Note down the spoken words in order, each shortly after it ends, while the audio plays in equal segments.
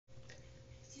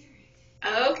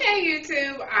Hey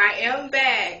YouTube, I am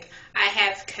back. I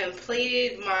have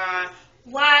completed my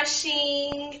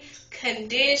washing,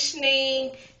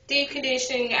 conditioning, deep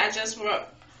conditioning. I just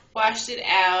washed it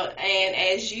out, and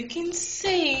as you can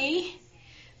see,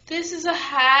 this is a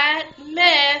hot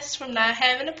mess from not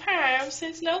having a perm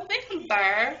since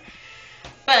November,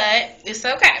 but it's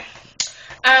okay.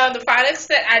 The products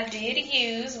that I did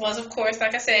use was, of course,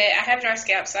 like I said, I have dry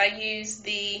scalp, so I used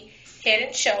the Head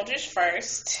and Shoulders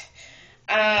first.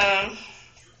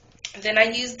 Then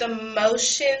I used the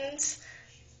Motions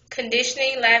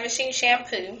Conditioning Lavishing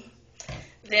Shampoo.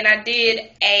 Then I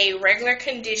did a regular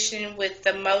condition with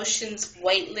the Motions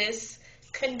Weightless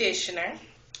Conditioner.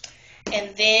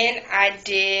 And then I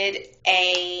did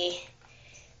a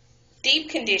deep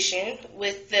condition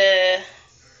with the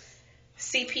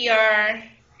CPR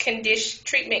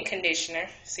treatment conditioner.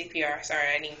 CPR,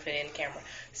 sorry, I didn't put it in the camera.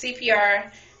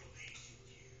 CPR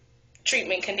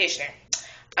treatment conditioner.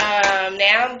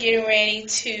 Now I'm getting ready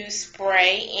to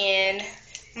spray in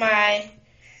my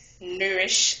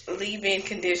Nourish leave-in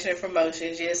conditioner for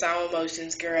Motions. Yes, I'm a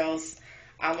Motions girls.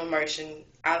 I'm a Motion.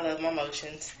 I love my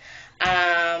Motions.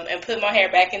 And put my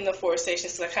hair back in the 4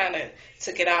 sections. So I kind of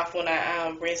took it off when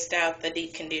I rinsed out the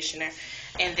deep conditioner.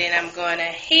 And then I'm going to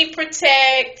heat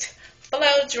protect,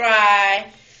 blow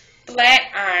dry, flat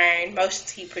iron, Motions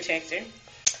heat protector,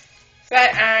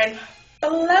 flat iron,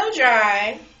 blow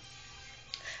dry.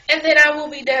 And then I will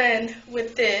be done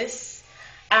with this.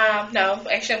 No,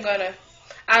 actually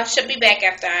I should be back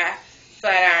after I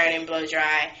flat iron and blow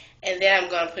dry. And then I'm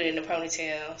going to put it in a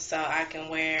ponytail so I can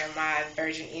wear my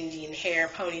Virgin Indian hair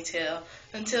ponytail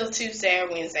until Tuesday or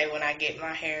Wednesday when I get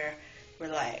my hair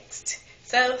relaxed.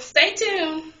 So stay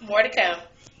tuned. More to come.